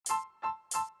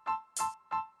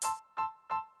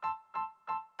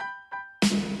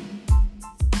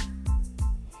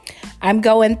I'm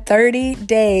going 30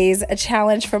 days, a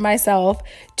challenge for myself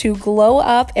to glow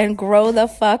up and grow the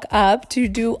fuck up, to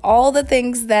do all the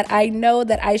things that I know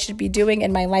that I should be doing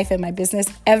in my life and my business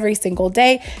every single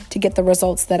day to get the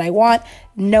results that I want.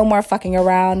 No more fucking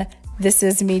around. This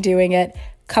is me doing it.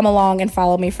 Come along and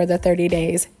follow me for the 30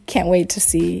 days. Can't wait to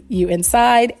see you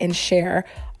inside and share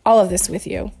all of this with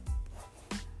you.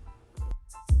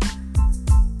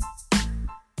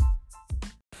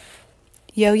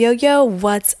 Yo, yo, yo,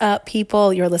 what's up,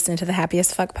 people? You're listening to the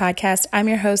Happiest Fuck Podcast. I'm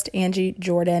your host, Angie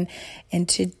Jordan, and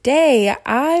today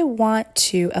I want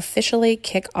to officially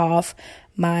kick off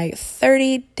my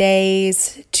 30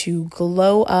 days to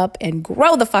glow up and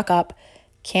grow the fuck up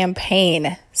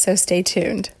campaign. So stay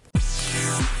tuned.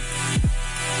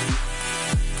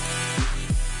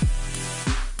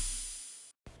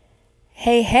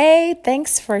 Hey,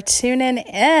 thanks for tuning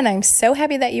in. I'm so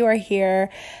happy that you are here.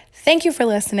 Thank you for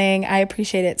listening. I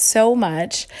appreciate it so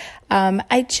much.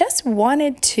 I just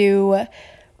wanted to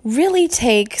really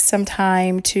take some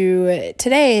time to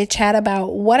today chat about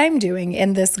what I'm doing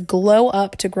in this Glow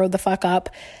Up to Grow the Fuck Up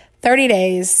 30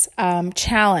 days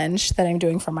challenge that I'm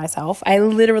doing for myself. I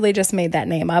literally just made that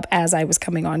name up as I was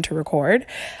coming on to record.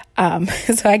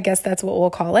 So I guess that's what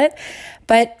we'll call it.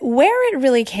 But where it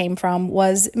really came from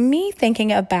was me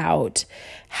thinking about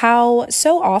how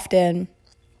so often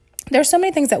there's so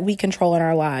many things that we control in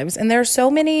our lives, and there are so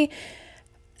many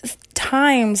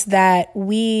times that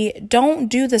we don't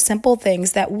do the simple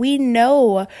things that we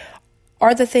know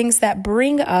are the things that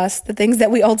bring us the things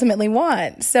that we ultimately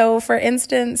want. So for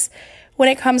instance, when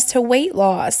it comes to weight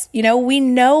loss, we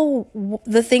know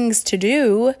the things to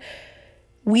do.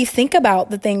 We think about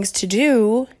the things to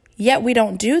do, yet we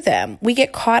don't do them. We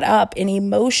get caught up in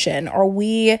emotion, or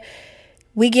we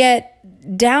get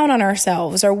down on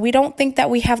ourselves, or we don't think that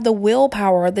we have the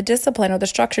willpower or the discipline or the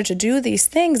structure to do these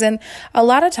things. And a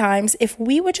lot of times, if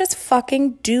we would just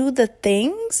fucking do the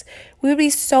things, we would be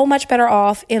so much better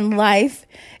off in life,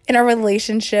 in our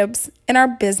relationships, in our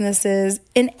businesses,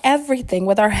 in everything,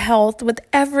 with our health, with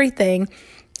everything.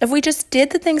 If we just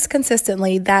did the things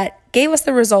consistently that gave us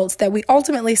the results that we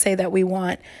ultimately say that we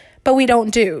want, but we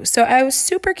don't do. So I was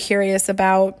super curious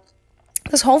about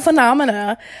this whole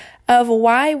phenomena of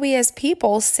why we as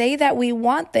people say that we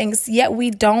want things, yet we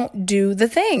don't do the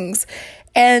things.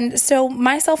 And so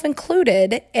myself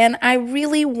included, and I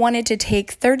really wanted to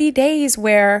take 30 days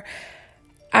where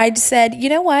I'd said, you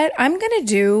know what, I'm going to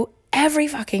do every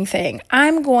fucking thing.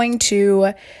 I'm going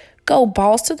to go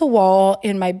balls to the wall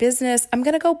in my business. I'm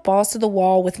going to go balls to the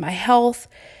wall with my health.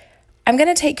 I'm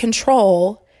going to take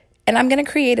control, and I'm going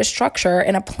to create a structure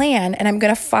and a plan, and I'm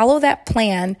going to follow that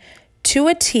plan to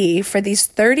a T for these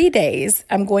 30 days.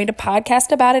 I'm going to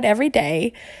podcast about it every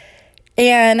day,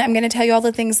 and I'm going to tell you all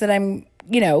the things that I'm,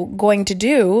 going to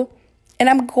do, and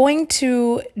I'm going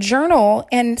to journal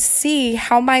and see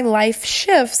how my life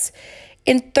shifts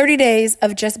in 30 days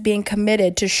of just being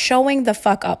committed to showing the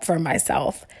fuck up for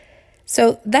myself.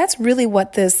 So that's really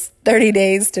what this 30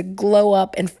 days to glow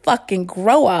up and fucking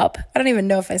grow up. I don't even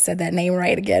know if I said that name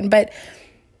right again, but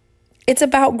it's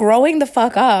about growing the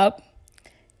fuck up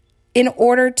in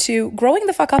order to growing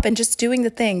the fuck up and just doing the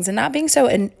things and not being so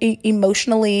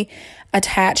emotionally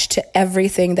attached to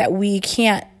everything that we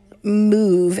can't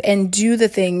move and do the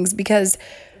things because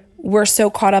we're so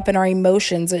caught up in our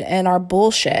emotions and our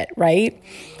bullshit, right?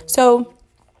 So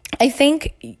I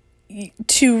think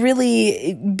to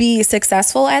really be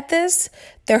successful at this,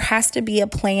 there has to be a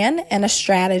plan and a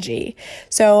strategy.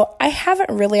 So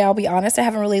I'll be honest, I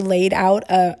haven't really laid out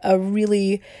a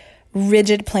really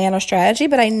rigid plan or strategy,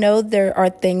 but I know there are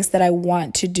things that I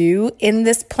want to do in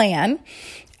this plan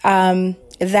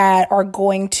that are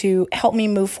going to help me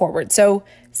move forward. So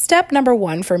step number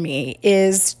 1 for me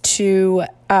is to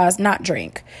not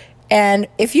drink. And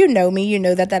if you know me, you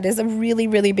know that is a really,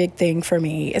 really big thing for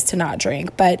me, is to not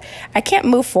drink. But I can't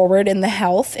move forward in my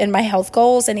health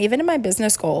goals, and even in my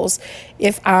business goals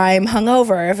if I'm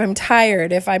hungover, if I'm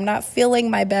tired, if I'm not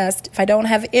feeling my best, if I don't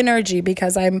have energy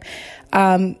because I'm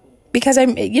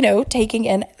taking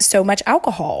in so much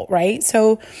alcohol, right?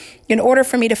 So in order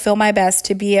for me to feel my best,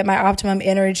 to be at my optimum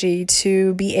energy,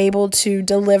 to be able to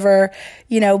deliver,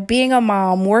 being a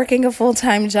mom, working a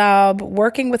full-time job,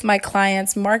 working with my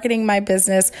clients, marketing my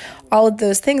business, all of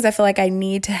those things, I feel like I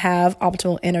need to have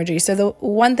optimal energy. So the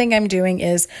one thing I'm doing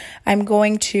is I'm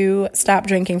going to stop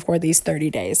drinking for these 30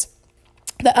 days.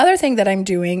 The other thing that I'm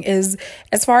doing is,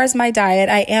 as far as my diet,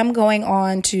 I am going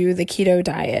on to the keto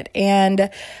diet. And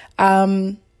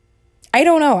I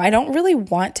don't know. I don't really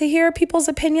want to hear people's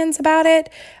opinions about it.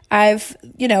 I've,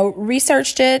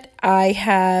 researched it. I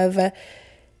have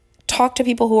talk to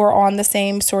people who are on the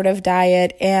same sort of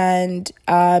diet, and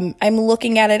I'm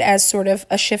looking at it as sort of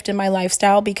a shift in my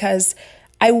lifestyle because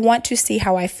I want to see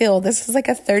how I feel. This is like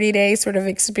a 30-day sort of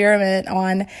experiment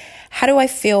on how do I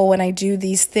feel when I do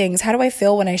these things? How do I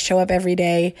feel when I show up every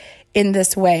day in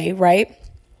this way, right?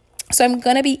 So I'm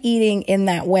going to be eating in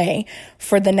that way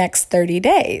for the next 30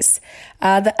 days.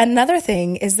 Another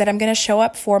thing is that I'm going to show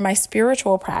up for my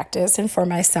spiritual practice and for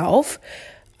myself,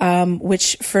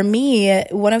 which for me,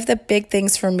 one of the big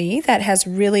things for me that has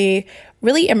really,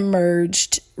 really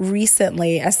emerged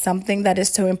recently as something that is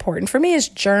so important for me is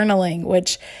journaling,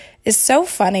 which is so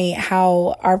funny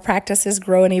how our practices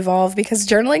grow and evolve because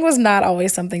journaling was not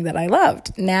always something that I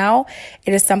loved. Now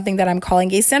it is something that I'm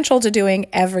calling essential to doing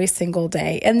every single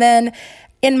day. And then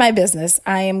in my business,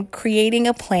 I am creating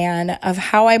a plan of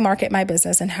how I market my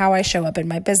business and how I show up in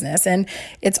my business. And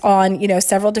it's on,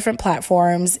 several different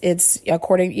platforms. It's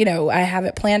according, I have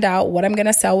it planned out what I'm going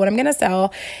to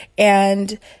sell.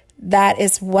 And that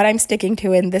is what I'm sticking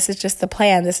to. And this is just the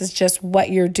plan. This is just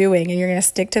what you're doing. And you're going to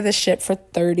stick to this shit for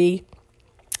 30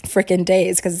 freaking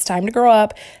days because it's time to grow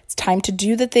up. It's time to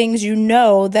do the things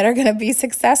that are going to be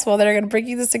successful, that are going to bring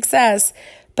you the success,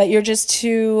 but you're just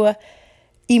too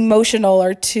emotional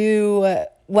or too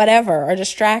whatever, or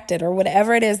distracted or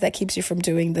whatever it is that keeps you from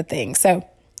doing the thing. So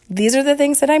these are the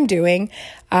things that I'm doing.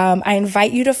 I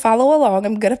invite you to follow along.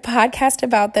 I'm going to podcast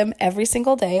about them every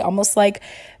single day, almost like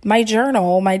my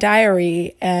journal, my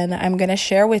diary, and I'm going to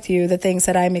share with you the things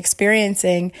that I'm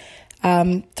experiencing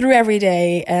through every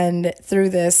day and through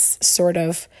this sort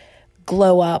of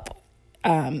glow up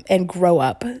and grow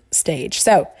up stage.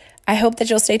 So I hope that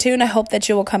you'll stay tuned. I hope that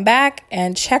you will come back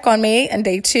and check on me on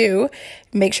day 2,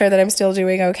 make sure that I'm still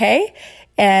doing okay.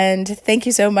 And thank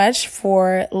you so much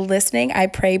for listening. I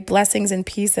pray blessings and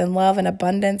peace and love and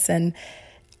abundance and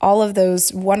all of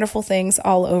those wonderful things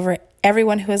all over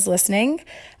everyone who is listening.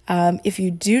 If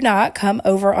you do not, come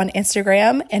over on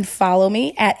Instagram and follow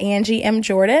me at Angie M.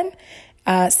 Jordan.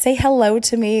 Say hello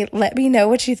to me. Let me know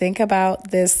what you think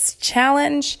about this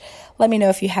challenge. Let me know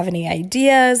if you have any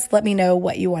ideas. Let me know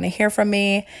what you want to hear from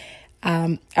me.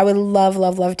 I would love,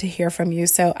 love, love to hear from you.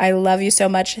 So I love you so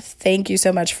much. Thank you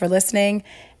so much for listening.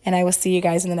 And I will see you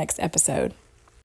guys in the next episode.